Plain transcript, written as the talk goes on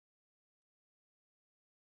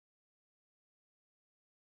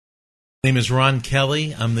My name is Ron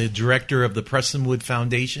Kelley. I'm the director of the Prestonwood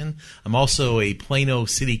Foundation. I'm also a Plano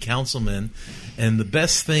city councilman. And the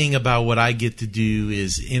best thing about what I get to do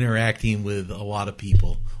is interacting with a lot of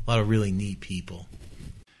people, a lot of really neat people.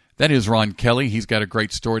 That is Ron Kelley. He's got a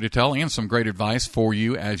great story to tell and some great advice for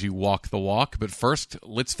you as you walk the walk. But first,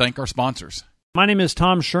 let's thank our sponsors. My name is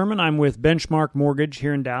Tom Sherman. I'm with Benchmark Mortgage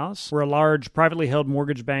here in Dallas. We're a large privately held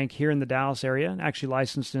mortgage bank here in the Dallas area, actually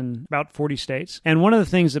licensed in about 40 states. And one of the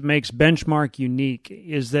things that makes Benchmark unique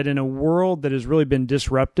is that in a world that has really been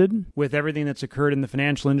disrupted with everything that's occurred in the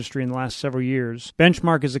financial industry in the last several years,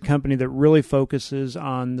 Benchmark is a company that really focuses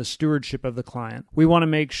on the stewardship of the client. We want to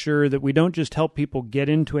make sure that we don't just help people get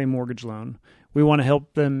into a mortgage loan. We want to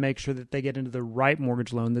help them make sure that they get into the right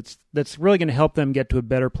mortgage loan that's really going to help them get to a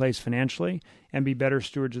better place financially and be better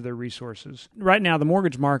stewards of their resources. Right now, the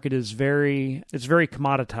mortgage market is very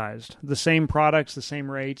commoditized. The same products, the same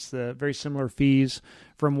rates, the very similar fees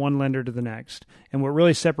from one lender to the next. And what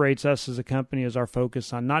really separates us as a company is our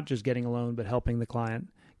focus on not just getting a loan, but helping the client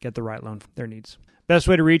get the right loan for their needs. Best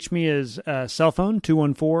way to reach me is cell phone,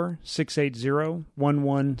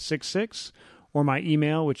 214-680-1166. Or my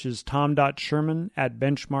email, which is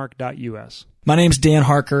tom.sherman@benchmark.us. My name's Dan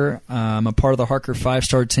Harker. I'm a part of the Harker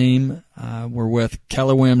 5-star team. We're with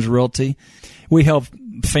Keller Williams Realty. We help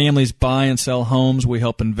families buy and sell homes. We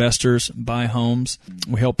help investors buy homes.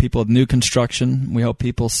 We help people with new construction. We help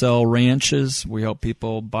people sell ranches. We help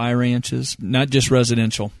people buy ranches, not just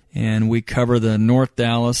residential. And we cover the North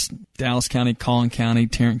Dallas, Dallas County, Collin County,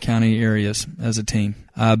 Tarrant County areas as a team.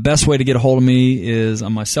 Best way to get a hold of me is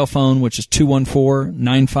on my cell phone, which is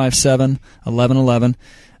 214-957-1111,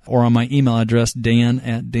 or on my email address,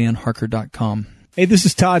 dan@danharker.com. Hey, this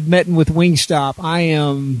is Todd Metton with Wingstop. I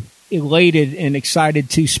am elated and excited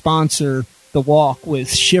to sponsor the walk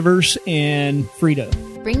with Shivers and Frito.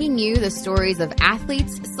 Bringing you the stories of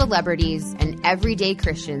athletes, celebrities, and everyday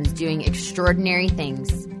Christians doing extraordinary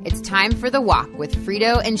things. It's time for The Walk with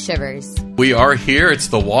Frito and Shivers. We are here. It's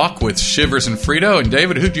The Walk with Shivers and Frito. And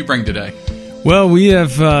David, who'd you bring today? Well, we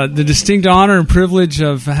have the distinct honor and privilege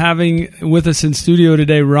of having with us in studio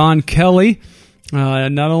today Ron Kelley.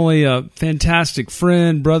 Not only a fantastic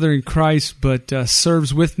friend, brother in Christ, but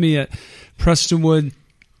serves with me at Prestonwood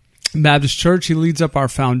Baptist Church. He leads up our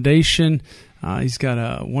foundation. He's got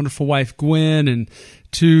a wonderful wife, Gwen, and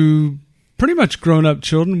two pretty much grown-up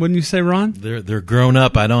children, wouldn't you say, Ron? They're grown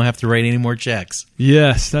up. I don't have to write any more checks.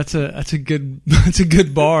 Yes, that's a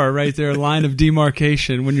good bar right there, a line of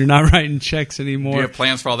demarcation when you're not writing checks anymore. Do you have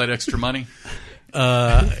plans for all that extra money?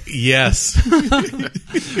 Yes.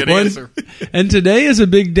 Good answer. And today is a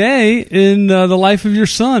big day in the life of your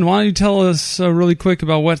son. Why don't you tell us really quick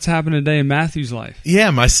about what's happening today in Matthew's life?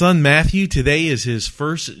 Yeah, my son Matthew, today is his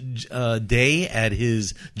first day at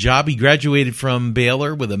his job. He graduated from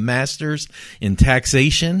Baylor with a master's in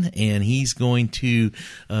taxation, and he's going to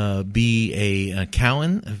be an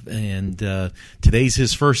accountant, and today's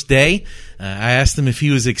his first day. I asked him if he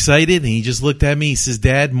was excited, and he just looked at me. He says,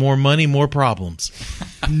 "Dad, more money, more problems."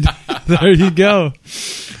 There you go.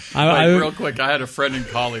 Real quick, I had a friend in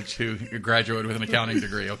college who graduated with an accounting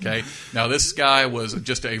degree, okay? Now, this guy was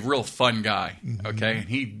just a real fun guy, okay? And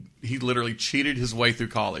he literally cheated his way through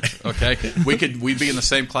college, okay? We'd be in the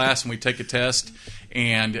same class, and we'd take a test,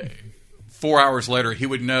 and 4 hours later, he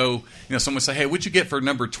would know, someone would say, "Hey, what'd you get for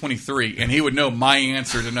number 23?" And he would know my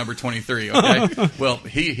answer to number 23, okay? Well,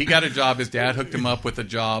 he got a job. His dad hooked him up with a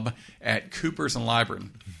job at Cooper's and Libron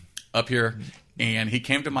up here. And he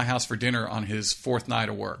came to my house for dinner on his fourth night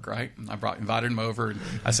of work, right? And I invited him over, and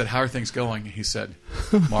I said, "How are things going?" And he said,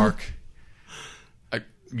 "Mark, I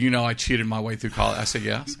cheated my way through college." I said,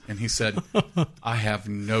 "Yes." And he said, "I have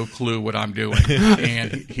no clue what I'm doing."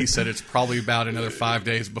 And he said, "It's probably about another 5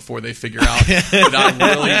 days before they figure out that I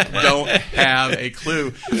really don't have a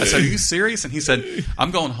clue." I said, "Are you serious?" And he said,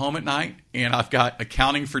 "I'm going home at night, and I've got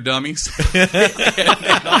Accounting for Dummies, and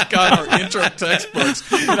I've got our intro textbooks,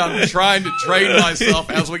 and I'm trying to train myself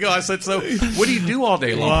as we go." I said, "So what do you do all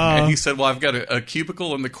day long?" Wow. And he said, "Well, I've got a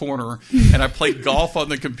cubicle in the corner, and I play golf on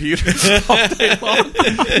the computer all day long."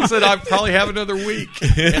 He said, "I probably have another week."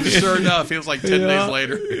 And sure enough, it was like 10 days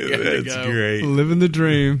later. That's great. Living the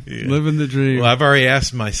dream. Yeah. Living the dream. Well, I've already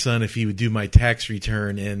asked my son if he would do my tax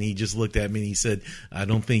return, and he just looked at me and he said, "I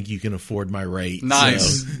don't think you can afford my rate."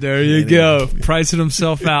 Nice. So, there you go. Pricing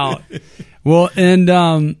himself out. Well,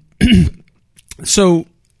 and so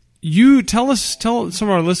you tell some of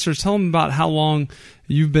our listeners, tell them about how long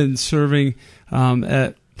you've been serving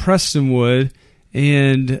at Prestonwood,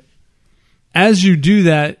 and as you do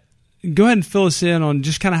that, go ahead and fill us in on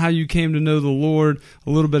just kind of how you came to know the Lord, a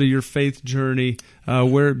little bit of your faith journey,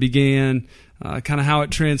 where it began, kind of how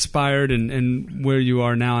it transpired and where you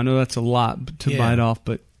are now. I know that's a lot to bite off,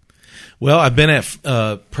 but. Well, I've been at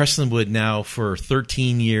Prestonwood now for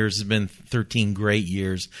 13 years. It's been 13 great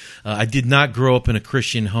years. I did not grow up in a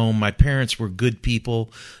Christian home. My parents were good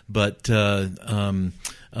people, but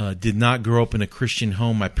did not grow up in a Christian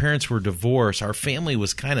home. My parents were divorced. Our family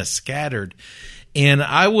was kind of scattered. And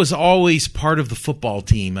I was always part of the football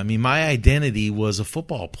team. I mean, my identity was a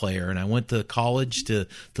football player, and I went to college to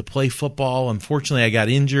play football. Unfortunately, I got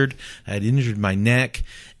injured. I had injured my neck,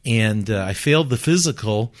 and I failed the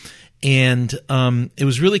physical. And it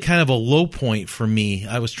was really kind of a low point for me.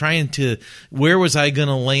 I was trying to, where was I going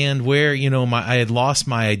to land? Where, I had lost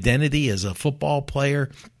my identity as a football player.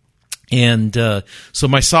 And so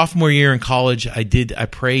my sophomore year in college, I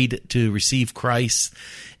prayed to receive Christ.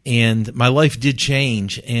 And my life did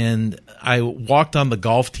change, and I walked on the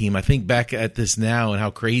golf team. I think back at this now and how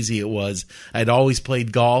crazy it was. I'd always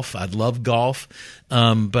played golf. I'd loved golf.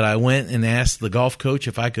 But I went and asked the golf coach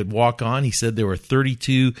if I could walk on. He said there were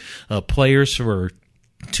 32 players for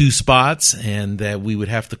 2 spots and that we would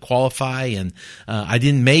have to qualify. And I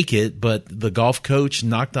didn't make it, but the golf coach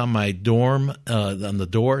knocked on my dorm, on the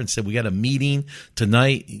door, and said, "We got a meeting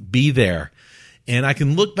tonight. Be there." And I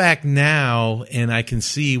can look back now and I can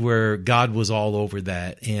see where God was all over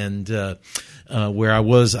that, and where I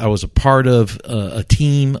was a part of a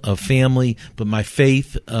team, a family, but my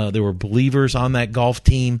faith, there were believers on that golf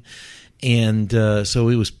team, and so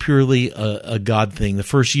it was purely a God thing. The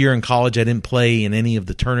first year in college, I didn't play in any of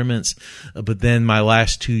the tournaments, but then my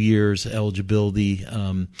last 2 years eligibility,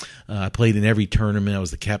 I played in every tournament. I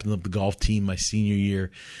was the captain of the golf team my senior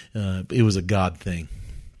year. It was a God thing.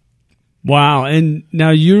 Wow. And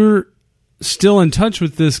now you're still in touch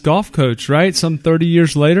with this golf coach, right? Some 30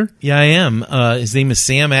 years later? Yeah, I am. His name is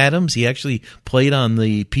Sam Adams. He actually played on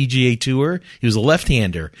the PGA Tour. He was a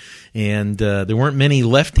left-hander, and there weren't many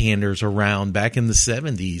left-handers around back in the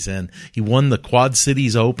 70s, and he won the Quad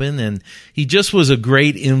Cities Open, and he just was a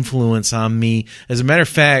great influence on me. As a matter of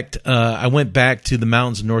fact, I went back to the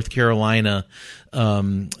mountains of North Carolina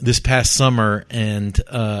this past summer, and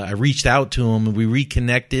I reached out to him, and we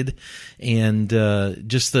reconnected, and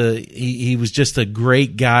he was just a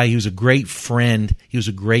great guy. He was a great friend. He was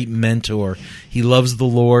a great mentor. He loves the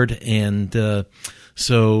Lord, and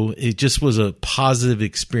so it just was a positive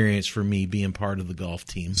experience for me being part of the golf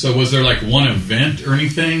team. So was there like one event or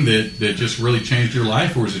anything that just really changed your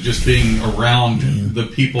life, or was it just being around the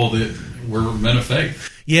people that were men of faith?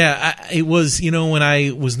 Yeah, it was, when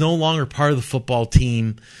I was no longer part of the football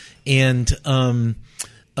team, and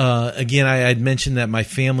again, I had mentioned that my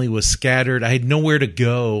family was scattered. I had nowhere to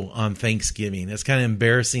go on Thanksgiving. That's kind of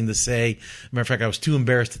embarrassing to say. Matter of fact, I was too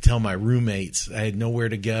embarrassed to tell my roommates. I had nowhere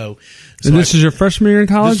to go. So and this is your freshman year in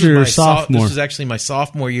college, or your sophomore? This was actually my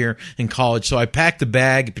sophomore year in college. So I packed a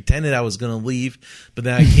bag, pretended I was going to leave, but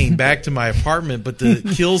then I came back to my apartment. But to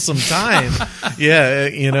kill some time,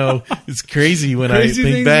 it's crazy when crazy I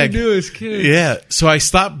think things back. We do as kids. Yeah, so I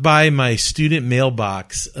stopped by my student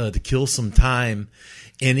mailbox to kill some time.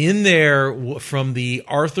 And in there, from the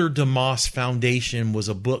Arthur DeMoss Foundation, was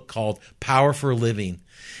a book called Power for Living.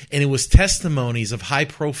 And it was testimonies of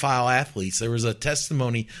high-profile athletes. There was a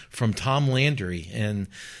testimony from Tom Landry. And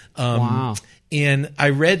wow. And I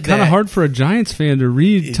read that. Kind of hard for a Giants fan to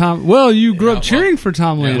read Tom. Well, you grew up cheering for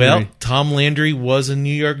Tom Landry. Well, Tom Landry was a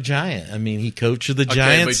New York Giant. I mean, he coached the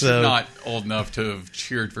Giants. But you're not old enough to have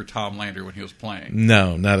cheered for Tom Landry when he was playing.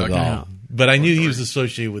 No, not at all. But I knew he was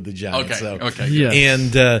associated with the Giants. Okay. Yes.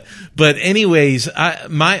 And but anyways,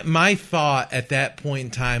 my thought at that point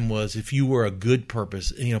in time was, if you were a good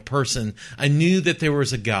person, I knew that there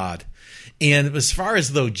was a God. And as far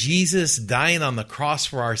as though Jesus dying on the cross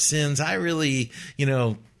for our sins, I really,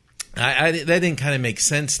 that didn't kind of make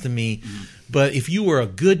sense to me. Mm-hmm. But if you were a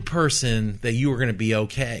good person, that you were going to be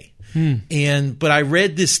okay. But I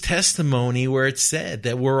read this testimony where it said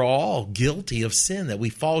that we're all guilty of sin, that we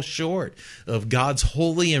fall short of God's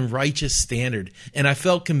holy and righteous standard. And I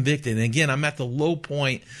felt convicted. And again, I'm at the low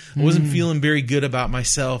point. I wasn't feeling very good about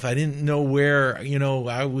myself. I didn't know where,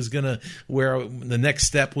 where the next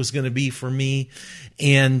step was going to be for me.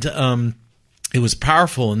 And it was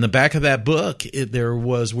powerful. In the back of that book, there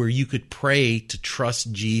was where you could pray to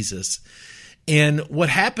trust Jesus. And what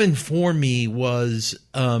happened for me was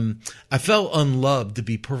I felt unloved, to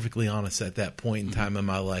be perfectly honest, at that point in time in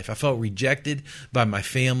my life. I felt rejected by my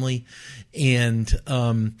family.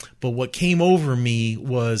 But what came over me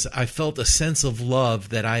was I felt a sense of love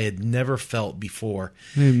that I had never felt before.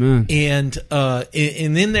 Amen. And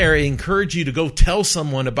in there, I encourage you to go tell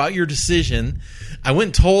someone about your decision. I went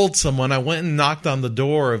and told someone. I went and knocked on the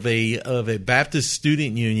door of a Baptist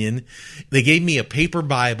student union. They gave me a paper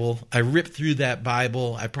Bible. I ripped through that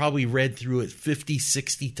Bible. I probably read through it 50,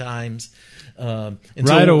 60 times.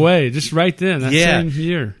 Right away, just right then, that same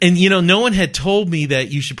year. And, no one had told me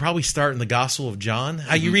that you should probably start in the Gospel of John.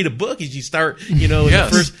 How you read a book is you start, in the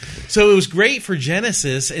first. So it was great for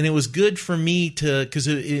Genesis, and it was good for me because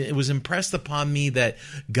it was impressed upon me that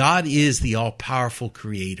God is the all-powerful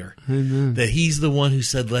creator. Amen. That he's the one who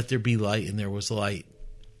said, let there be light, and there was light.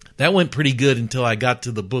 That went pretty good until I got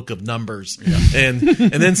to the book of Numbers. Yeah. And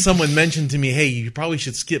then someone mentioned to me, hey, you probably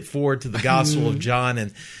should skip forward to the Gospel of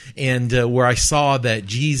John, and where I saw that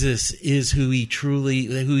Jesus is who he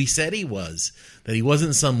said he was, that he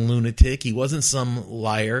wasn't some lunatic, he wasn't some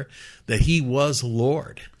liar, that he was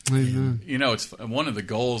Lord. Amen. It's one of the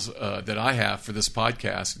goals that I have for this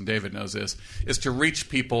podcast, and David knows this, is to reach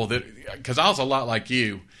people because I was a lot like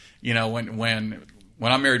you. When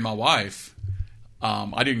I married my wife,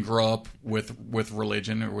 I didn't grow up with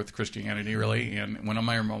religion or with Christianity, really. And when I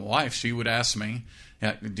married my wife, she would ask me,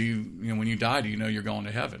 when you die, do you know you're going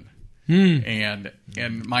to heaven? And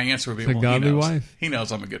my answer would be, it's a godly he knows. Wife. He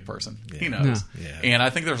knows I'm a good person. He knows. Yeah. And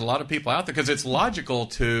I think there's a lot of people out there, because it's logical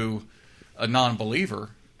to a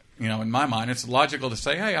non-believer. In my mind, it's logical to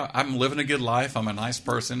say, hey, I'm living a good life. I'm a nice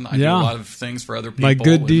person. I do a lot of things for other people. My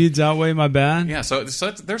good deeds outweigh my bad. Yeah, so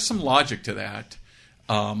there's some logic to that.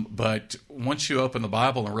 But once you open the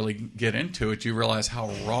Bible and really get into it, you realize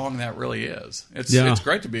how wrong that really is. It's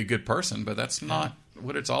great to be a good person, but that's not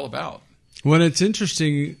what it's all about. Well, it's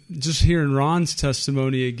interesting just hearing Ron's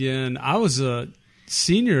testimony again. I was a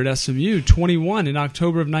senior at SMU, 21, in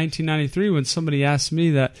October of 1993, when somebody asked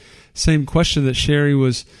me that same question that Sherry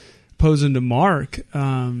was posing to Mark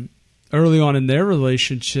early on in their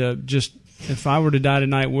relationship. Just, if I were to die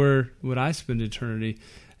tonight, where would I spend eternity?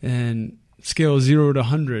 And scale of 0 to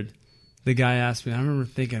 100, the guy asked me. I remember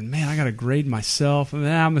thinking, man, I got to grade myself.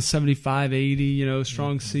 I'm a 75, 80,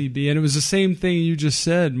 strong CB. And it was the same thing you just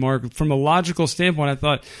said, Mark. From a logical standpoint, I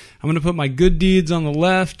thought, I'm going to put my good deeds on the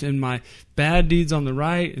left and my bad deeds on the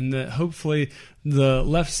right, and that hopefully the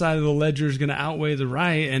left side of the ledger is going to outweigh the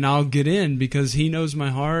right, and I'll get in because he knows my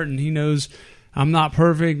heart, and he knows I'm not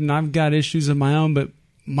perfect, and I've got issues of my own, but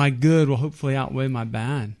my good will hopefully outweigh my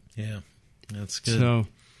bad. Yeah, that's good. So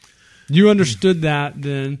you understood that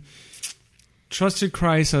then, trusted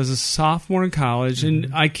Christ as a sophomore in college,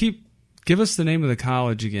 and give us the name of the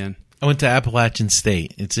college again. I went to Appalachian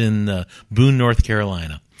State. It's in Boone, North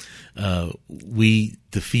Carolina. We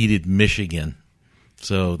defeated Michigan.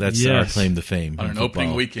 So that's our claim to fame. On an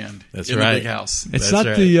opening weekend. That's in right. the big house. It's not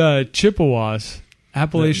the Chippewas.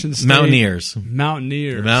 Appalachian State. Mountaineers.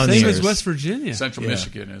 Same as West Virginia. Central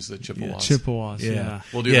Michigan is the Chippewas. Chippewas, yeah.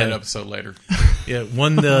 We'll do that episode later.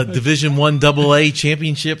 Won the Division I AA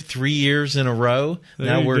championship 3 years in a row.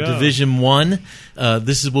 Now we're Division I.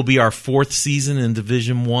 This will be our fourth season in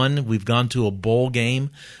Division I. We've gone to a bowl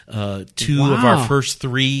game 2 of our first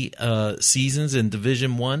 3 seasons in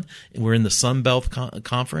Division I. We're in the Sun Belt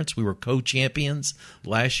Conference. We were co-champions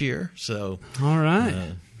last year. So, all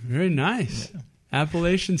right. Very nice. Yeah.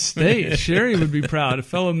 Appalachian State. Sherry would be proud. A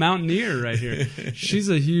fellow Mountaineer right here.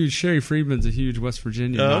 Sherry Friedman's a huge West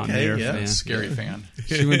Virginia Mountaineer fan. Scary fan.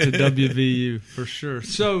 She went to WVU for sure.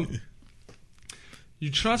 So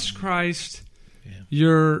you trust Christ. Yeah.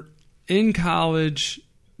 You're in college.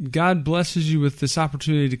 God blesses you with this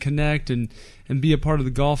opportunity to connect and be a part of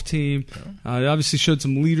the golf team. Obviously showed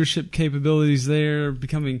some leadership capabilities there,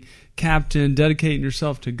 becoming captain, dedicating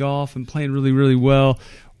yourself to golf and playing really, really well.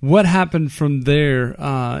 What happened from there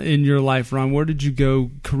in your life, Ron? Where did you go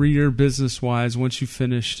career, business-wise, once you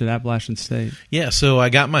finished at Appalachian State? Yeah, so I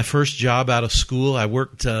got my first job out of school. I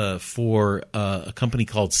worked for a company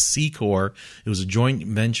called Secor. It was a joint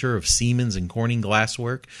venture of Siemens and Corning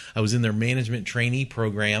Glasswork. I was in their management trainee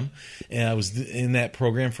program, and I was in that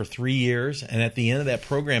program for 3 years. And at the end of that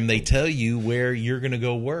program, they tell you where you're going to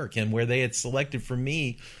go work, and where they had selected for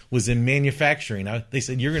me was in manufacturing. They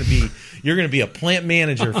said, you're going to be a plant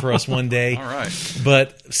manager for us one day. All right.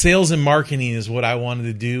 But sales and marketing is what I wanted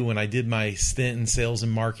to do when I did my stint in sales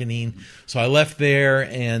and marketing. So I left there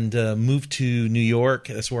and moved to New York.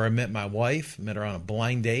 That's where I met my wife. Met her on a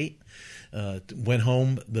blind date. went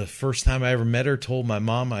home. The first time I ever met her, told my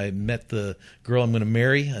mom I met the girl I'm going to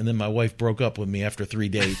marry, and then my wife broke up with me after 3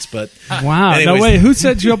 dates. But wow, anyways, no way. Who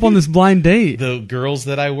set you up on this blind date? The girls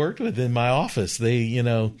that I worked with in my office. They,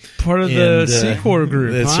 part of the C Corps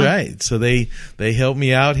group. That's huh? right. So they helped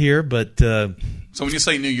me out here, but. So when you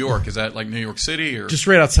say New York, is that like New York City or just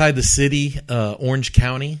right outside the city, Orange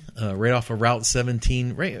County, right off of Route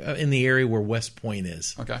 17, right in the area where West Point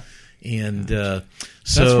is. Okay. And that's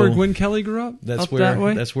so where Gwen Kelley grew up. That's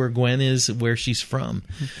where Gwen is, where she's from.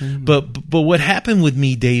 Okay. But what happened with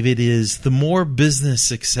me, David, is the more business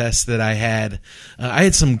success that I had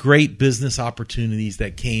some great business opportunities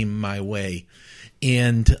that came my way.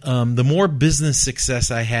 And the more business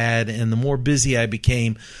success I had and the more busy I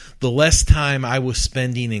became, the less time I was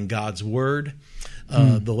spending in God's Word,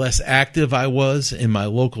 the less active I was in my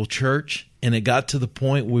local church. And it got to the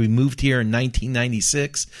point where we moved here in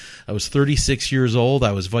 1996. I was 36 years old.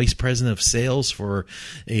 I was vice president of sales for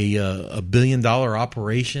a $1 billion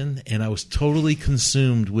operation, and I was totally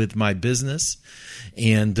consumed with my business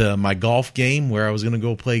and my golf game, where I was going to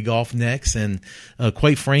go play golf next. And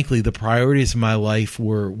quite frankly, the priorities of my life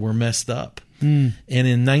were messed up. And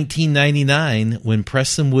in 1999, when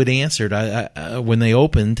Prestonwood answered, when they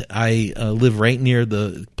opened, I live right near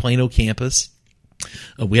the Plano campus.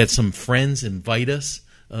 We had some friends invite us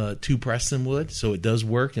to Prestonwood, so it does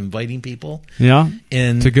work, inviting people. Yeah,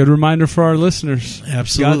 and it's a good reminder for our listeners.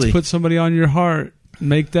 Absolutely. God's put somebody on your heart.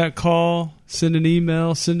 Make that call, send an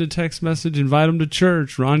email, send a text message, invite them to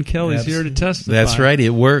church. Ron Kelley's here to testify. That's right,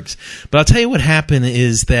 it works. But I'll tell you what happened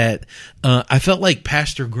is that I felt like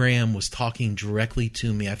Pastor Graham was talking directly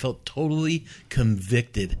to me. I felt totally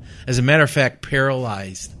convicted. As a matter of fact,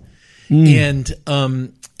 paralyzed. And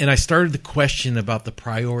I started to question about the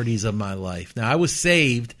priorities of my life. Now, I was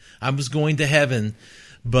saved. I was going to heaven,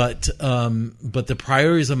 but the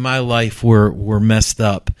priorities of my life were messed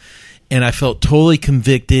up. And I felt totally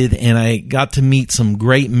convicted, and I got to meet some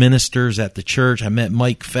great ministers at the church. I met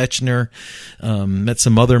Mike Fetchner, met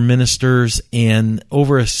some other ministers, and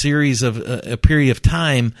over a period of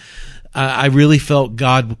time, I really felt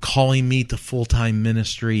God calling me to full-time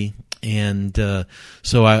ministry. And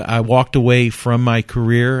so I walked away from my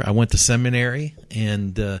career. I went to seminary,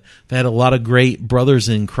 and I've had a lot of great brothers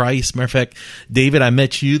in Christ. Matter of fact, David, I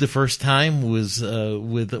met you the first time was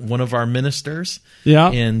with one of our ministers.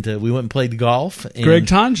 Yeah. And we went and played golf. And, Greg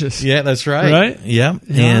Tonjes. Yeah, that's right. Right? Yeah.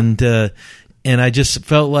 And I just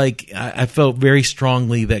felt like I felt very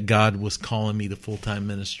strongly that God was calling me to full-time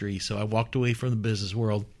ministry. So I walked away from the business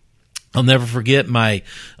world. I'll never forget my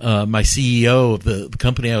CEO of the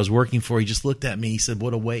company I was working for. He just looked at me. He said,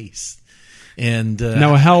 "What a waste." And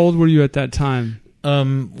now, how old were you at that time?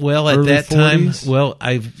 Well, Early at that 40s? time,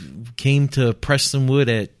 I came to Prestonwood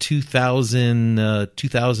at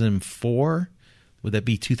 2004. Would that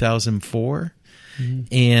be 2004?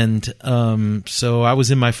 Mm-hmm. And so I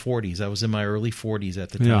was in my 40s. I was in my early 40s at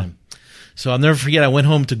the time. Yeah. So I'll never forget, I went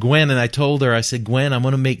home to Gwen and I told her, I said, "Gwen, I'm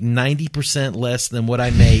going to make 90% less than what I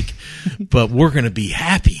make, but we're going to be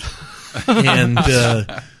happy." And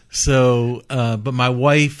but my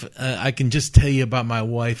wife, I can just tell you about my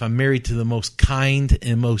wife. I'm married to the most kind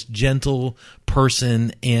and most gentle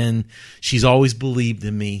person, and she's always believed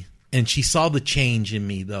in me. And she saw the change in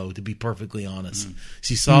me, though, to be perfectly honest.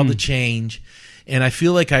 She saw the change. And I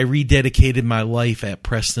feel like I rededicated my life at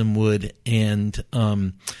Prestonwood, and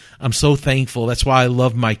I'm so thankful. That's why I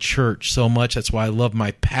love my church so much. That's why I love my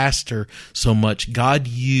pastor so much. God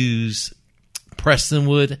used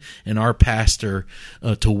Prestonwood and our pastor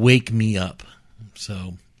to wake me up.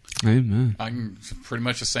 So, amen. I'm pretty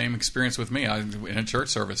much the same experience with me. I, in a church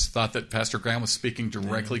service, thought that Pastor Graham was speaking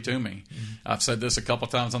directly to me. I've said this a couple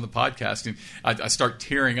times on the podcast, and I start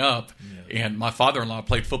tearing up. And my father-in-law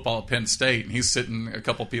played football at Penn State, and he's sitting a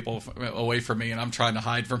couple people away from me, and I'm trying to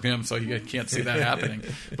hide from him so you can't see that happening.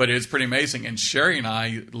 But it's pretty amazing. And Sherry and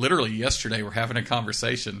I, literally yesterday, were having a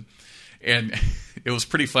conversation. And it was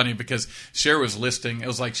pretty funny because Sherry was listing. It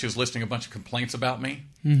was like she was listing a bunch of complaints about me.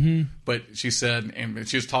 Mm-hmm. But she said, and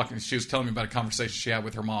she was telling me about a conversation she had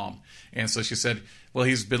with her mom. And so she said, "Well,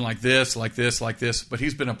 he's been like this, but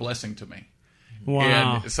he's been a blessing to me."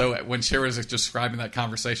 Wow. And so when Sherry was describing that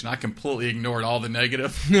conversation, I completely ignored all the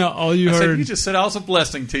negative. Yeah, all you I heard. said, "You just said I was a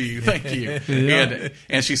blessing to you. Thank you." Yeah.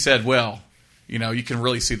 And she said, "Well, you know, you can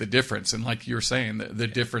really see the difference." And like you were saying, the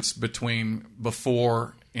difference between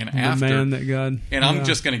before and after. The man that God. And I'm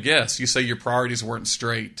just going to guess. You say your priorities weren't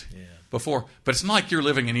straight before, but it's not like you're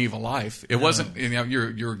living an evil life. It wasn't. You know,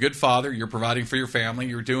 you're a good father. You're providing for your family.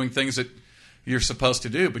 You're doing things that you're supposed to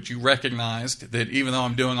do. But you recognized that even though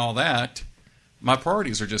I'm doing all that, my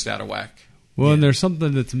priorities are just out of whack. Well, and there's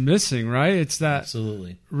something that's missing, right? It's that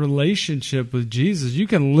absolutely relationship with Jesus. You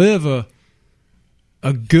can live a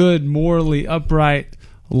good, morally upright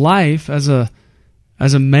life as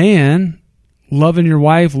a man, loving your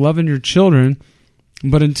wife, loving your children,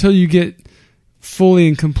 but until you get fully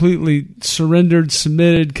and completely surrendered,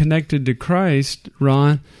 submitted, connected to Christ,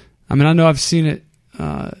 Ron, I mean, I know I've seen it,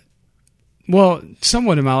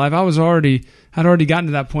 somewhat in my life. I'd already gotten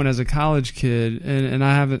to that point as a college kid, and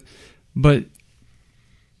I haven't, but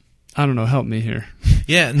I don't know, help me here.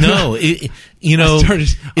 Yeah, no, I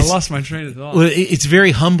lost my train of thought. Well, it's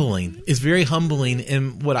very humbling. It's very humbling.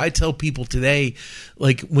 And what I tell people today,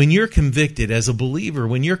 like when you're convicted as a believer,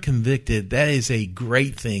 when you're convicted, that is a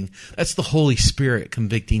great thing. That's the Holy Spirit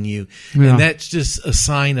convicting you. Yeah. And that's just a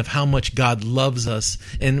sign of how much God loves us.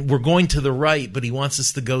 And we're going to the right, but he wants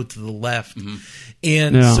us to go to the left. Mm-hmm.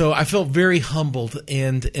 And so I felt very humbled,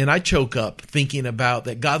 and I choke up thinking about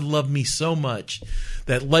that God loved me so much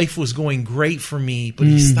that life was going great for me, but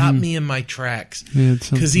he stopped me in my tracks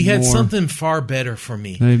because he had something far better for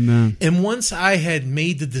me. Amen. And once I had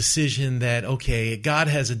made the decision that, okay, God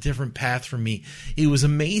has a different path for me, it was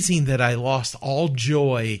amazing that I lost all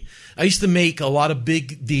joy. I used to make a lot of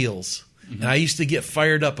big deals, and I used to get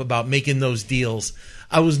fired up about making those deals.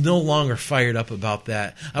 I was no longer fired up about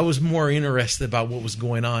that. I was more interested about what was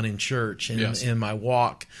going on in church and my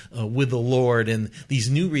walk with the Lord and these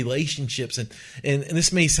new relationships. And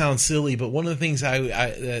this may sound silly, but one of the things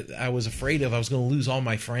I was afraid of, I was going to lose all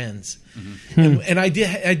my friends. Mm-hmm. And I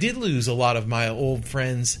did lose a lot of my old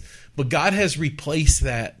friends. But God has replaced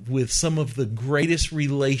that with some of the greatest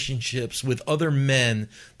relationships with other men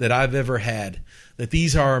that I've ever had. That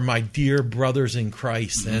these are my dear brothers in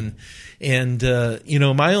Christ. Mm-hmm. And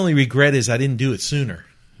my only regret is I didn't do it sooner.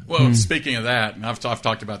 Well, speaking of that, and I've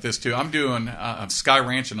talked about this too, I'm doing, Sky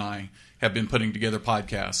Ranch and I have been putting together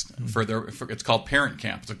podcasts it's called Parent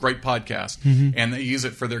Camp. It's a great podcast. Mm-hmm. And they use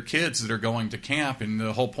it for their kids that are going to camp. And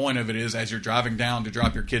the whole point of it is as you're driving down to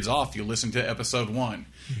drop your kids off, you listen to episode 1.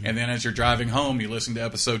 Mm-hmm. And then as you're driving home, you listen to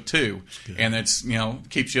episode 2. And that's,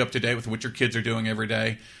 keeps you up to date with what your kids are doing every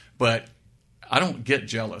day. But I don't get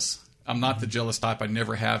jealous. I'm not the jealous type. I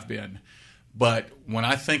never have been. But when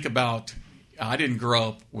I think about, I didn't grow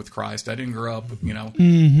up with Christ. I didn't grow up,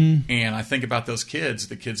 and I think about those kids,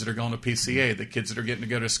 the kids that are going to PCA, the kids that are getting to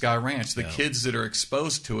go to Sky Ranch, the kids that are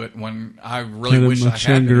exposed to it when I really wish I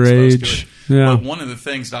had been exposed to it. Yeah. But one of the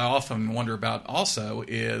things that I often wonder about also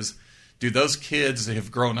is, do those kids that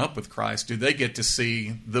have grown up with Christ, do they get to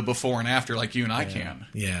see the before and after like you and I can?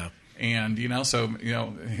 Yeah. And,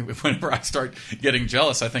 whenever I start getting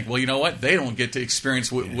jealous, I think, well, you know what? They don't get to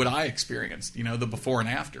experience what I experienced, the before and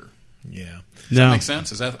after. Yeah. Does that make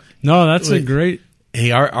sense? No, that's a great... Hey,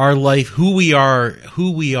 our life, who we are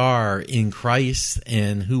in Christ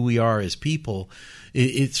and who we are as people,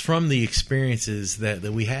 it's from the experiences that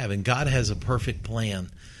we have. And God has a perfect plan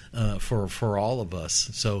for all of us.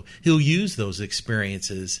 So he'll use those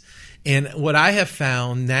experiences. And what I have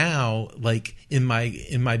found now, like in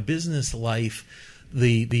my business life,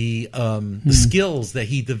 the skills that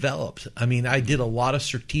he developed. I mean, I did a lot of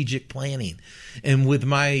strategic planning, and with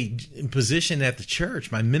my position at the church,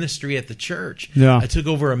 my ministry at the church, I took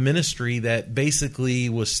over a ministry that basically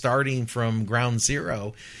was starting from ground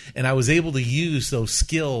zero, and I was able to use those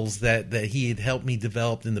skills that he had helped me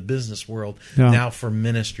develop in the business world now for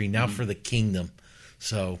ministry, now for the kingdom.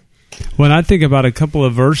 So, when I think about a couple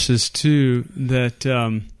of verses too that.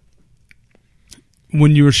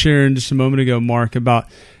 When you were sharing just a moment ago, Mark, about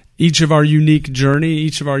each of our unique journey,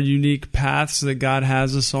 each of our unique paths that God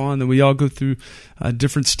has us on, that we all go through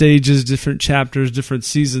different stages, different chapters, different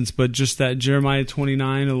seasons, but just that Jeremiah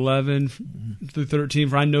 29:11-13,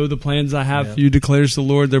 for I know the plans I have for you, declares the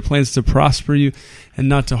Lord, they're plans to prosper you and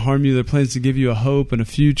not to harm you, they're plans to give you a hope and a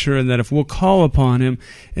future, and that if we'll call upon him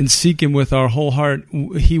and seek him with our whole heart,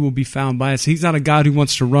 he will be found by us. He's not a God who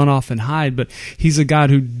wants to run off and hide, but he's a God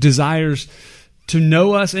who desires to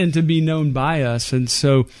know us and to be known by us. And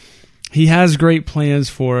so he has great plans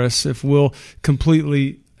for us if we'll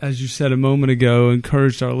completely, as you said a moment ago,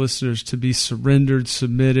 encourage our listeners to be surrendered,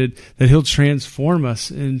 submitted, that he'll transform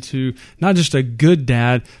us into not just a good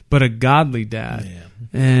dad, but a godly dad. Yeah.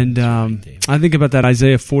 And I think about that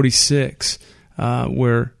Isaiah 46,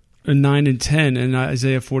 where 9 and 10 in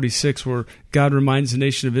Isaiah 46, where God reminds the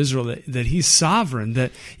nation of Israel that he's sovereign,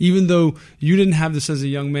 that even though you didn't have this as a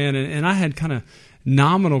young man, and I had kind of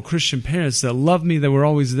nominal Christian parents that loved me, that were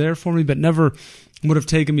always there for me, but never would have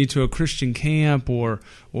taken me to a Christian camp or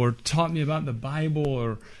taught me about the Bible,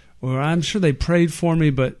 or I'm sure they prayed for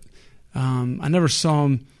me, but I never saw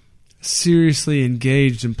them seriously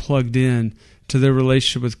engaged and plugged in to their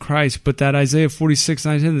relationship with Christ. But that Isaiah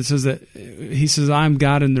 46:9-10 that says that he says, I am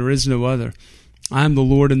God and there is no other. I am the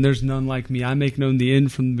Lord and there's none like me. I make known the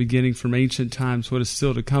end from the beginning, from ancient times, what is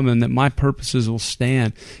still to come, and that my purposes will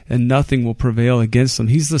stand and nothing will prevail against them.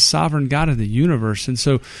 He's the sovereign God of the universe. And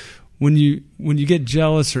so when you get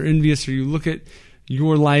jealous or envious, or you look at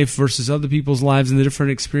your life versus other people's lives and the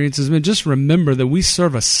different experiences, man, just remember that we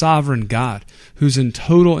serve a sovereign God who's in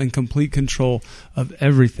total and complete control of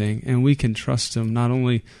everything, and we can trust him not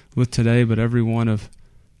only with today, but every one of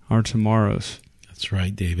our tomorrows. That's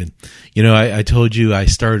right, David. You know, I told you I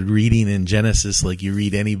started reading in Genesis like you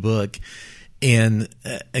read any book. And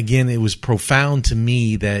again, it was profound to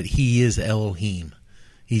me that he is Elohim.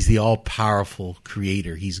 He's the all-powerful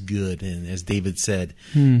creator. He's good. And as David said,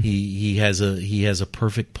 he has a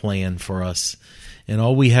perfect plan for us. And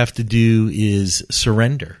all we have to do is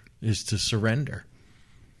to surrender.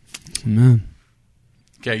 Amen.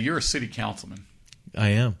 Okay, you're a city councilman. I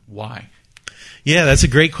am. Why? Yeah, that's a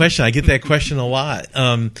great question. I get that question a lot.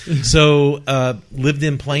 Lived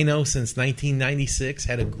in Plano since 1996.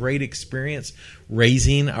 Had a great experience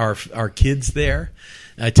raising our kids there.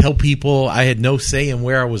 I tell people I had no say in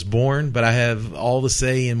where I was born, but I have all the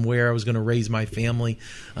say in where I was going to raise my family.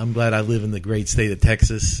 I'm glad I live in the great state of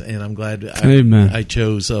Texas, and I'm glad I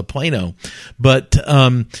chose Plano. But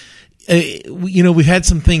we've had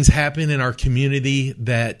some things happen in our community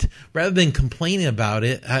that rather than complaining about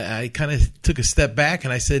it, I kind of took a step back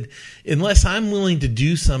and I said, unless I'm willing to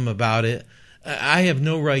do something about it, I have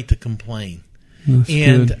no right to complain. That's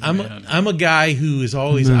and good. I'm a guy who is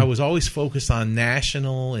always I was always focused on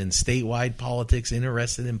national and statewide politics,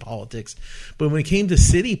 interested in politics. But when it came to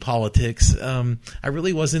city politics, I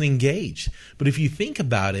really wasn't engaged. But if you think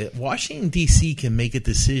about it, Washington, D.C. can make a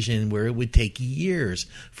decision where it would take years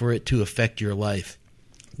for it to affect your life,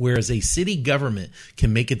 whereas a city government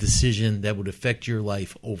can make a decision that would affect your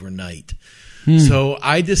life overnight. So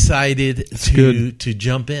I decided to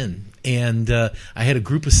jump in. And I had a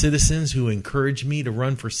group of citizens who encouraged me to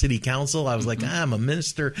run for city council. I was like, I'm a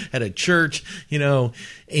minister at a church,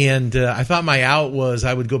 and I thought my out was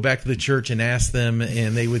I would go back to the church and ask them,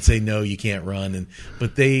 and they would say, no, you can't run.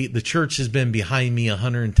 But the church has been behind me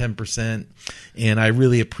 110%, and I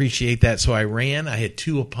really appreciate that. So I ran. I had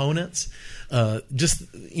two opponents.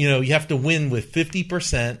 You have to win with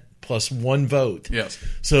 50%. Plus one vote. Yes.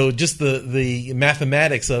 So just the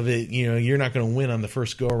mathematics of it, you're not going to win on the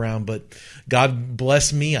first go around, but God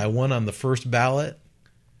bless me, I won on the first ballot.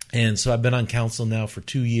 And so I've been on council now for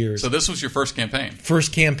 2 years. So this was your first campaign?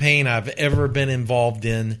 First campaign I've ever been involved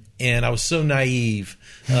in, and I was so naive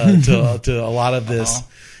to a lot of this.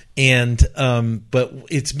 But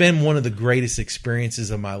it's been one of the greatest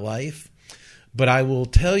experiences of my life. But I will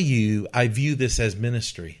tell you, I view this as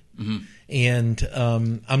ministry. Mm-hmm. And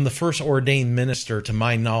I'm the first ordained minister, to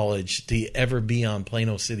my knowledge, to ever be on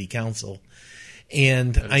Plano City Council.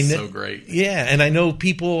 And that is so great. Yeah, and I know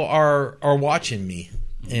people are watching me.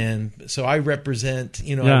 And so I represent,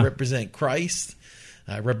 I represent Christ.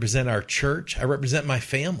 I represent our church. I represent my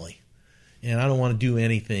family. And I don't want to do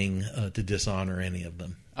anything to dishonor any of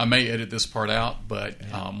them. I may edit this part out, but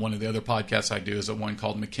one of the other podcasts I do is one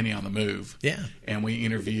called McKinney on the Move. Yeah. And we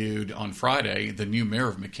interviewed on Friday the new mayor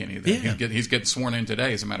of McKinney. He's getting sworn in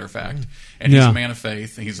today, as a matter of fact. And he's a man of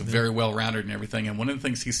faith. He's very well-rounded and everything. And one of the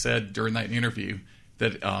things he said during that interview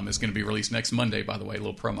that is going to be released next Monday, by the way, a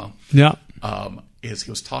little promo, is he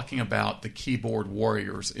was talking about the keyboard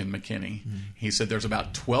warriors in McKinney. Mm-hmm. He said there's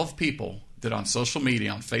about 12 people that on social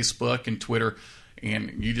media, on Facebook and Twitter,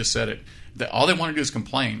 and you just said it, that all they want to do is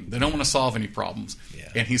complain. They don't want to solve any problems. Yeah.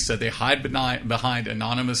 And he said they hide behind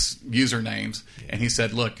anonymous usernames. Yeah. And he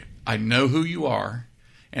said, look, I know who you are,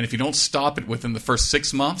 and if you don't stop it within the first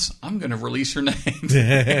 6 months, I'm going to release your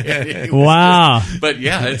name. Wow.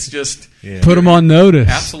 It's just... Yeah. Put them on notice.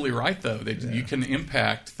 Absolutely right, though. That you can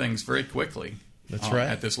impact things very quickly. That's right.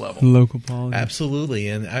 At this level. Local politics. Absolutely.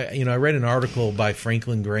 And I read an article by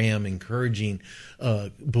Franklin Graham encouraging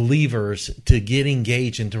believers to get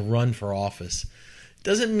engaged and to run for office.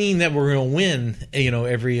 Doesn't mean that we're going to win,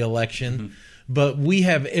 every election, but we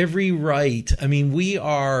have every right. I mean,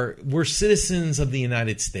 we're citizens of the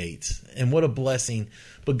United States, and what a blessing.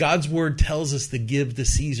 But God's word tells us to give to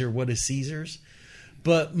Caesar what is Caesar's.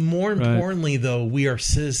 But more importantly, though, we are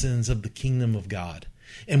citizens of the kingdom of God.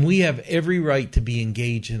 And we have every right to be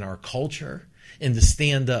engaged in our culture and to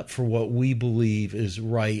stand up for what we believe is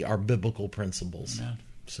right, our biblical principles. Amen.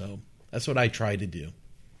 So that's what I try to do.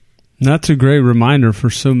 That's a great reminder for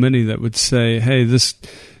so many that would say, hey, this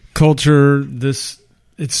culture, this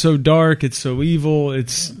it's so dark, it's so evil,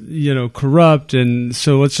 it's corrupt, and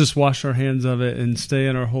so let's just wash our hands of it and stay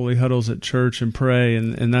in our holy huddles at church and pray,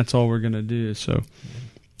 and that's all we're going to do. So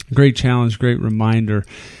great challenge, great reminder.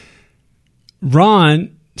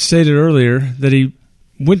 Ron stated earlier that he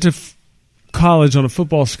went to college on a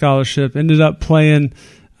football scholarship, ended up playing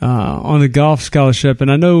on a golf scholarship,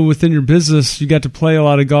 and I know within your business you got to play a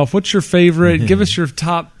lot of golf. What's your favorite? Give us your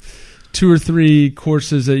top 2 or 3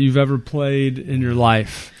 courses that you've ever played in your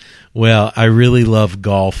life. Well, I really love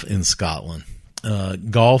golf in Scotland.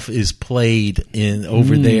 Golf is played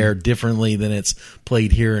over there differently than it's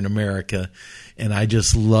played here in America, and I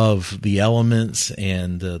just love the elements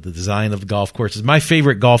and the design of the golf courses. My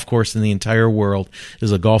favorite golf course in the entire world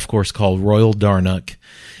is a golf course called Royal Darnock,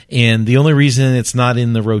 and the only reason it's not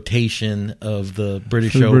in the rotation of the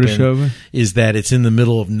British Open is that it's in the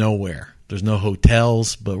middle of nowhere. There's no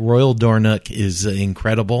hotels, but Royal Darnock is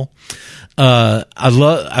incredible. I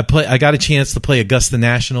got a chance to play Augusta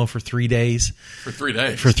National for 3 days. For 3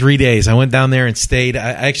 days? For 3 days. I went down there and stayed.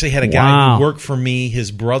 I actually had a guy who worked for me. His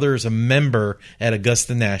brother's a member at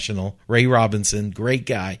Augusta National, Ray Robinson, great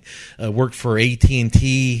guy. Worked for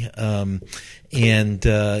AT&T and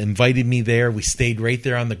invited me there. We stayed right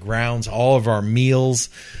there on the grounds, all of our meals.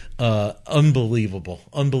 Unbelievable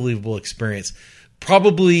experience.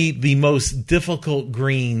 Probably the most difficult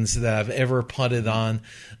greens that I've ever putted on.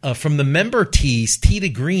 From the member tees, tee to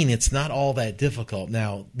green, it's not all that difficult.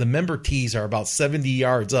 Now, the member tees are about 70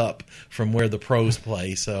 yards up from where the pros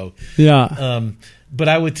play. So, yeah. But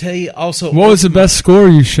I would tell you also... What was the best score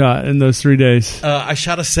you shot in those 3 days? I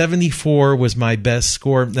shot a 74 was my best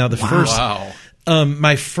score. Now,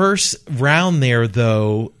 my first round there,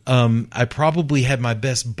 though, I probably had my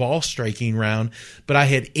best ball striking round, but I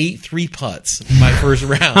had 8 3-putts my first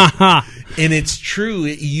round. And it's true,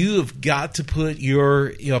 you have got to put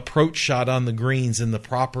your approach shot on the greens in the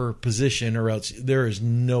proper position, or else there is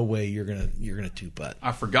no way you're gonna 2-putt.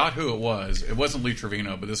 I forgot who it was. It wasn't Lee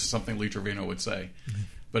Trevino, but this is something Lee Trevino would say.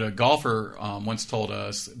 But a golfer once told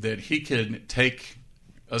us that he could take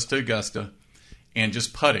us to Augusta and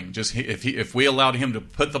just putting, if we allowed him to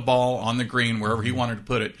put the ball on the green wherever he wanted to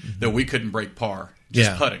put it, that we couldn't break par.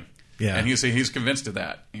 Just putting. Yeah. And he's convinced of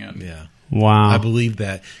that. And yeah. Wow. I believe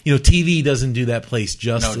that. TV doesn't do that place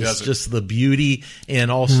justice. No, it doesn't. Just the beauty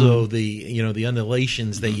and also the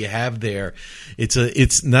undulations that you have there.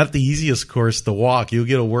 It's not the easiest course to walk. You'll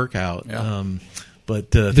get a workout. Yeah.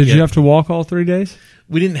 Did you have to walk all 3 days?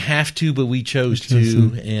 We didn't have to, but we chose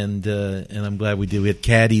to, and I'm glad we did. We had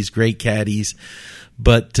caddies, great caddies.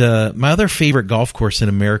 But my other favorite golf course in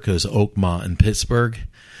America is Oakmont in Pittsburgh.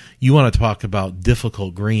 You want to talk about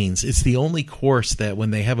difficult greens. It's the only course that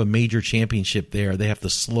when they have a major championship there, they have to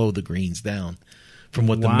slow the greens down from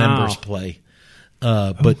what the members play.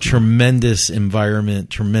 But tremendous environment,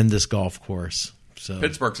 tremendous golf course. So.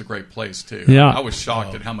 Pittsburgh's a great place, too. Yeah. I was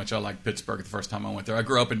shocked at how much I liked Pittsburgh the first time I went there. I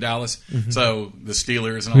grew up in Dallas, so the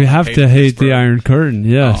Steelers and all we that. have to hate the Iron Curtain,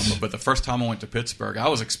 yes. But the first time I went to Pittsburgh, I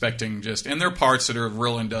was expecting and there are parts that are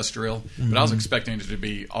real industrial, but I was expecting it to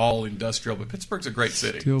be all industrial. But Pittsburgh's a great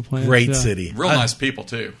city. Steel plants, great city. Real nice people,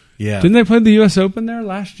 too. Yeah. Didn't they play the U.S. Open there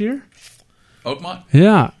last year? Oakmont?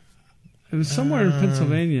 Yeah. It was somewhere in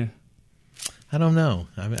Pennsylvania. I don't know.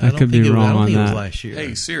 I don't could think be wrong I don't on think that. It was last year.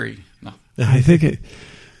 Hey, Siri. No. I think it...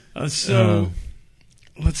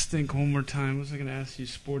 let's think one more time. What was I going to ask you?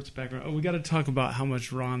 Sports background. Oh, we got to talk about how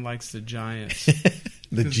much Ron likes the Giants.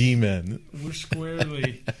 The G-men. We're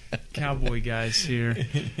squarely cowboy guys here.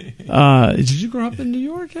 Did you grow up in New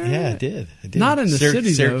York area? Yeah, I did. Not in the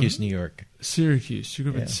city, Syracuse, though. New York. Syracuse. You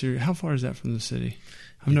grew up in Syracuse. How far is that from the city?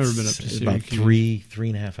 I've never been up to Syracuse. About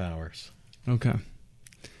 3.5 hours. Okay.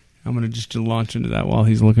 I'm going to just launch into that while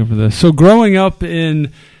he's looking for this. So growing up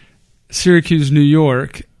in Syracuse, New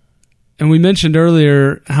York, and we mentioned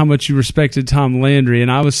earlier how much you respected Tom Landry,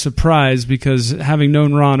 and I was surprised because having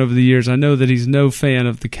known Ron over the years, I know that he's no fan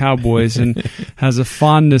of the Cowboys and has a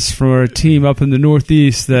fondness for a team up in the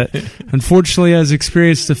Northeast that unfortunately has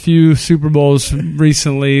experienced a few Super Bowls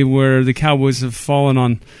recently where the Cowboys have fallen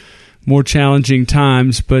on more challenging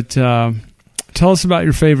times. But tell us about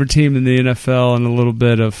your favorite team in the NFL and a little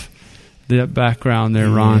bit of the background there,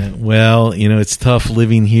 Ron. Yeah, well, it's tough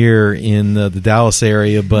living here in the Dallas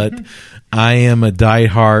area, but I am a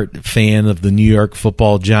diehard fan of the New York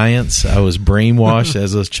Football Giants. I was brainwashed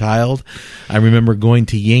as a child. I remember going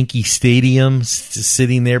to Yankee Stadium,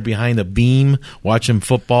 sitting there behind a beam, watching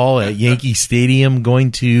football at Yankee Stadium,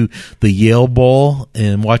 going to the Yale Bowl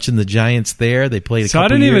and watching the Giants there. They played a couple years. So I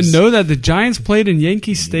didn't even know that the Giants played in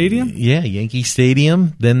Yankee Stadium? Yeah, Yankee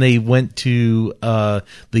Stadium. Then they went to the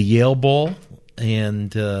Yale Bowl,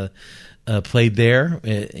 and played there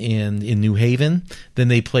and in New Haven. Then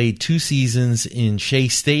they played 2 seasons in Shea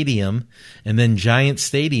Stadium, and then Giants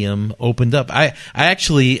Stadium opened up. I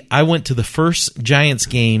went to the first Giants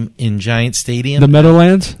game in Giants Stadium. The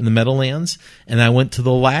Meadowlands? In the Meadowlands. And I went to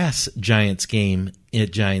the last Giants game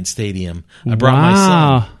at Giants Stadium. I brought my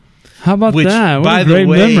son. How about Which, that? What by a great the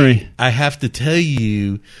way, memory. I have to tell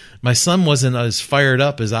you, my son wasn't as fired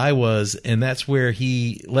up as I was, and that's where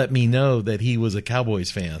he let me know that he was a Cowboys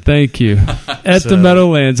fan. Thank you. At the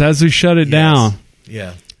Meadowlands, as we shut it down.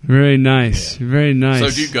 Yeah. Very nice. Yeah. Very nice. So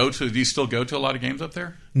do you still go to a lot of games up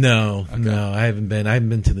there? No, I haven't been. I haven't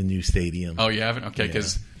been to the new stadium. Oh, you haven't? Okay,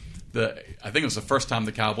 because I think it was the first time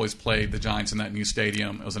the Cowboys played the Giants in that new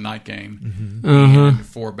stadium. It was a night game. Mm-hmm. And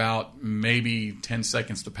for about maybe 10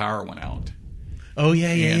 seconds, the power went out. Oh,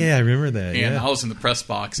 yeah. I remember that. And I was in the press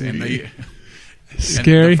box, and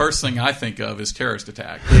Scary. And the first thing I think of is terrorist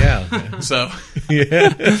attack. Yeah. So in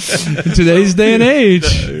today's day and age,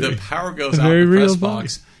 the power goes out in the press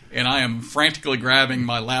box. And I am frantically grabbing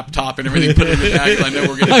my laptop and everything, put it in the bag, and I know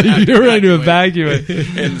we're going to You're ready to evacuate.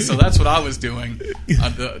 And so that's what I was doing.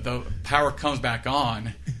 The power comes back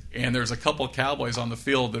on, and there's a couple of Cowboys on the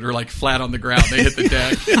field that are like flat on the ground. They hit the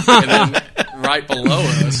deck. And then right below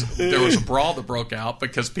us, there was a brawl that broke out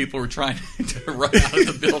because people were trying to run out of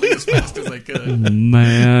the building as fast as they could.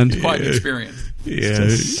 Man. It's quite an experience. Yeah.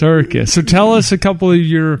 Circus. So tell us a couple of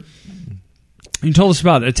you told us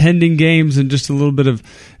about attending games and just a little bit of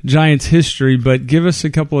Giants history, but give us a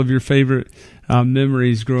couple of your favorite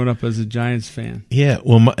memories growing up as a Giants fan. Yeah,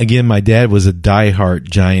 well, my dad was a diehard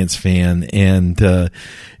Giants fan, and the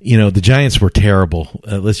Giants were terrible.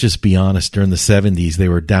 Let's just be honest. During the 70s, they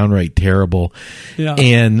were downright terrible. Yeah.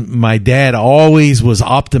 And my dad always was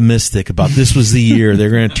optimistic about this was the year they're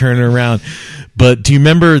going to turn it around. But do you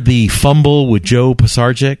remember the fumble with Joe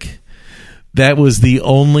Pisarcik? That was the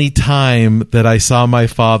only time that I saw my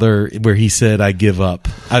father where he said, "I give up.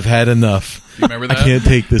 I've had enough. You remember that? I can't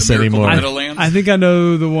take this anymore." I think I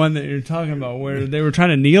know the one that you're talking about where they were trying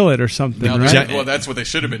to kneel it or something. No, right? Well, that's what they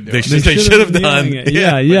should have been doing. They should have done it.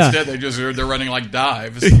 Yeah. Instead, they're running like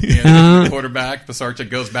dives. The quarterback, Pisarcik,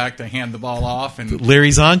 goes back to hand the ball off, and Larry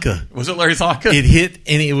Zonka. Was it Larry Zonka? It hit,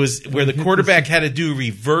 and it was where the quarterback had to do a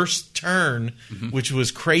reverse turn, which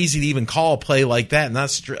was crazy to even call a play like that,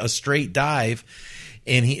 not a straight dive.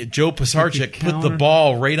 And Joe Pisarcik put the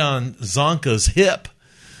ball right on Zonka's hip.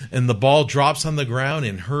 And the ball drops on the ground,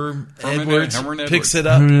 and Herm Edwards picks it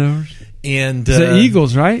up. And the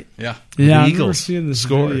Eagles, right? Yeah. Yeah, the Eagles Eagles seeing this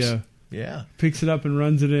scores. video. Yeah. Picks it up and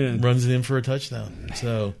runs it in. For a touchdown.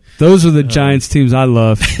 So those are the Giants teams I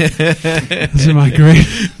love. Those are my great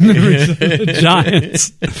memories of the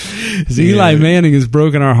Giants. Eli Manning has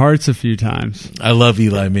broken our hearts a few times. I love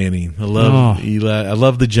Eli Manning. I love Eli. I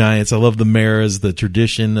love the Giants. I love the Maras, the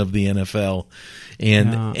tradition of the NFL.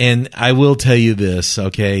 And I will tell you this,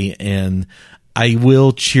 okay, and I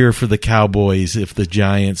will cheer for the Cowboys if the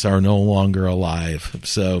Giants are no longer alive.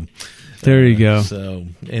 So there you go. So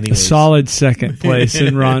anyway, a solid second place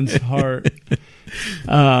in Ron's heart.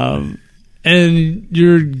 And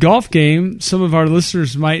your golf game, some of our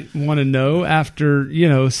listeners might want to know after,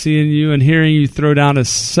 seeing you and hearing you throw down a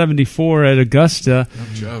 74 at Augusta. No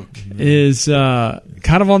joke. Is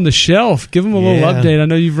kind of on the shelf. Give them a little update. I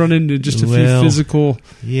know you've run into just a few physical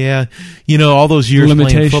all those years playing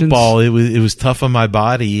limitations. Football, it was tough on my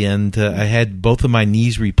body, and I had both of my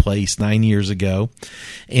knees replaced 9 years ago.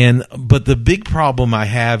 But the big problem I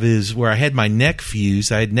have is where I had my neck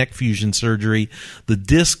fused. I had neck fusion surgery. The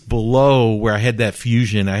disc below where I had that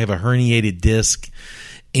fusion, I have a herniated disc.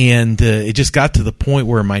 And it just got to the point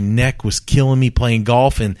where my neck was killing me playing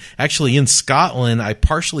golf. And actually in Scotland, I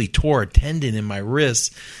partially tore a tendon in my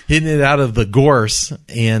wrist, hitting it out of the gorse.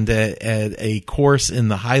 And at a course in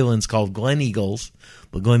the Highlands called Glen Eagles,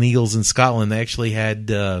 the Glen Eagles in Scotland, they actually had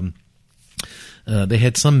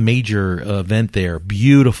some major event there.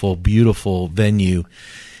 Beautiful, beautiful venue.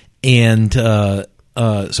 And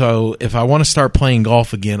so if I want to start playing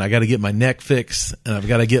golf again, I got to get my neck fixed, and I've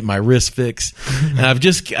got to get my wrist fixed. And I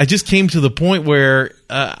just came to the point where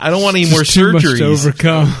I don't want any more surgeries. Much to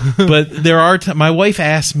overcome. But there are my wife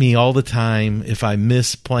asks me all the time if I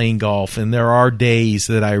miss playing golf, and there are days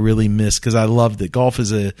that I really miss because I loved it. Golf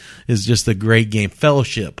is just a great game.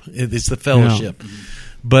 Fellowship. It's the fellowship. Yeah.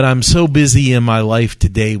 But I'm so busy in my life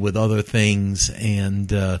today with other things,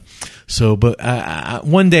 and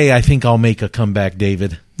one day I think I'll make a comeback,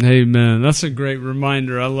 David. Amen. That's a great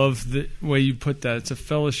reminder. I love the way you put that. It's a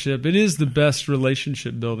fellowship. It is the best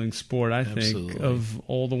relationship building sport, I think, of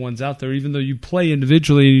all the ones out there. Even though you play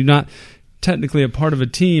individually and you're not technically a part of a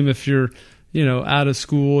team, if you're out of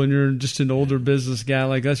school and you're just an older business guy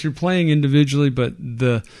like us. You're playing individually, but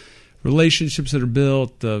the relationships that are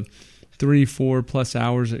built, the 3-4 plus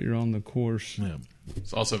hours that you're on the course. Yeah.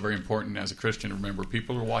 It's also very important as a Christian to remember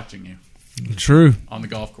people are watching you. True. On the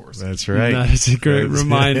golf course. That's right. That's a great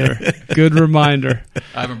reminder. Good reminder.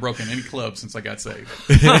 I haven't broken any clubs since I got saved.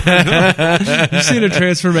 You've seen a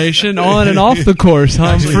transformation on and off the course,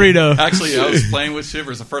 huh, Frito? Actually, I was playing with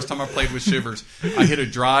Shivers. The first time I played with Shivers, I hit a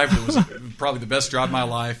drive that was probably the best drive of my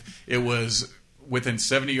life. It was within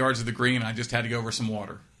 70 yards of the green. I just had to go over some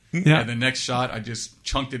water. Yeah. And the next shot, I just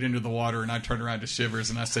chunked it into the water, and I turned around to Shivers,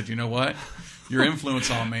 and I said, you know what? Your influence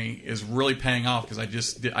on me is really paying off because I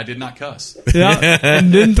did not cuss. Yeah, and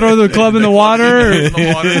didn't throw the club in the water.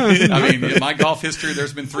 I mean, in my golf history,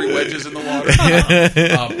 there's been 3 wedges in the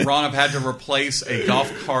water. Ron, I've had to replace a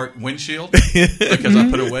golf cart windshield because I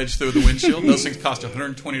put a wedge through the windshield. Those things cost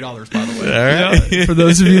 $120, by the way. All right. Yeah, for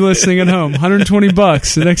those of you listening at home,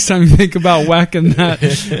 $120. The next time you think about whacking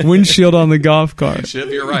that windshield on the golf cart.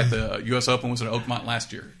 Shiv, you're right. The U.S. Open was in Oakmont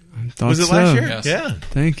last year. Was it last year? Yes. Yeah.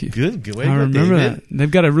 Thank you. Good way to I go, remember David. that.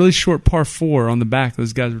 They've got a really short par 4 on the back.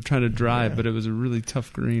 Those guys were trying to drive, but it was a really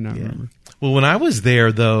tough green, I remember. Well, when I was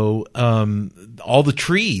there, though, all the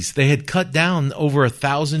trees, they had cut down over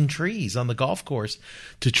 1,000 trees on the golf course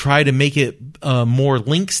to try to make it more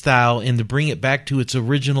link style and to bring it back to its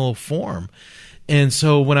original form. And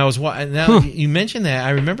so when I was you mentioned that,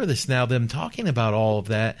 I remember this now, them talking about all of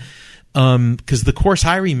that, because the course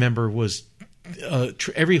I remember was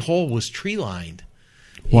every hole was tree lined.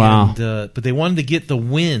 Wow. And, but they wanted to get the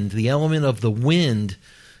wind, the element of the wind,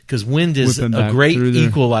 because wind is Whipping a back great through there.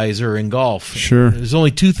 equalizer in golf. Sure. There's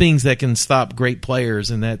only 2 things that can stop great players,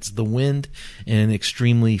 and that's the wind and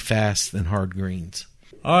extremely fast and hard greens.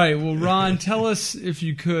 All right. Well, Ron, tell us, if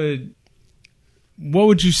you could, what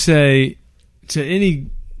would you say to any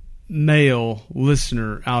male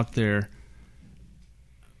listener out there,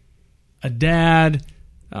 a dad,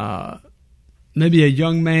 maybe a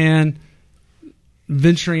young man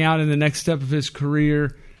venturing out in the next step of his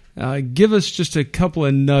career? Give us just a couple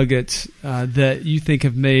of nuggets that you think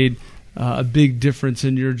have made a big difference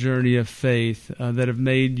in your journey of faith, that have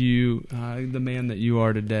made you the man that you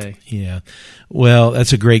are today. Yeah. Well,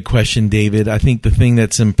 that's a great question, David. I think the thing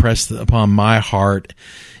that's impressed upon my heart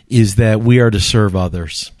is that we are to serve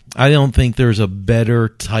others. I don't think there's a better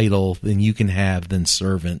title than you can have than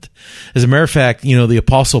servant. As a matter of fact, the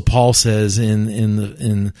Apostle Paul says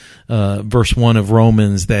in verse 1 of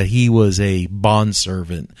Romans that he was a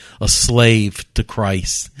bondservant, a slave to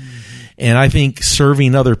Christ. Mm-hmm. And I think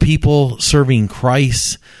serving other people, serving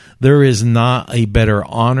Christ, there is not a better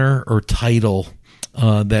honor or title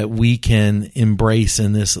that we can embrace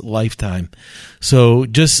in this lifetime. So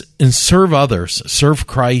just serve others, serve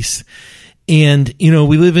Christ. And,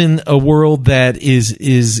 we live in a world that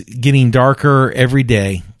is getting darker every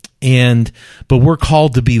day. But we're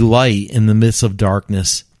called to be light in the midst of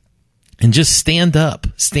darkness. And just stand up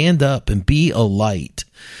and be a light.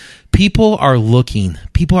 People are looking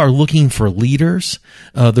for leaders.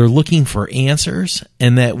 They're looking for answers.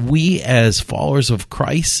 And that we as followers of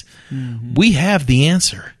Christ, we have the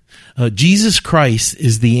answer. Jesus Christ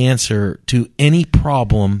is the answer to any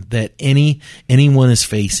problem that anyone is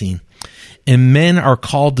facing. And men are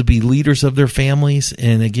called to be leaders of their families.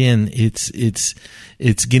 And again, it's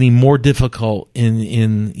getting more difficult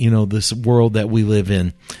in this world that we live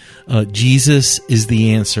in. Jesus is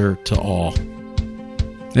the answer to all.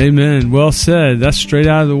 Amen. Well said. That's straight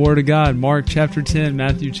out of the Word of God. Mark chapter 10,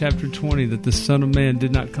 Matthew chapter 20, that the Son of Man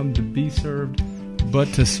did not come to be served, but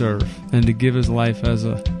to serve, and to give his life as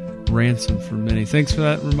a ransom for many. Thanks for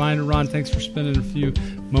that reminder, Ron. Thanks for spending a few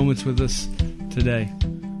moments with us today.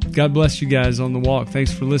 God bless you guys on the walk.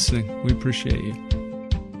 Thanks for listening. We appreciate you.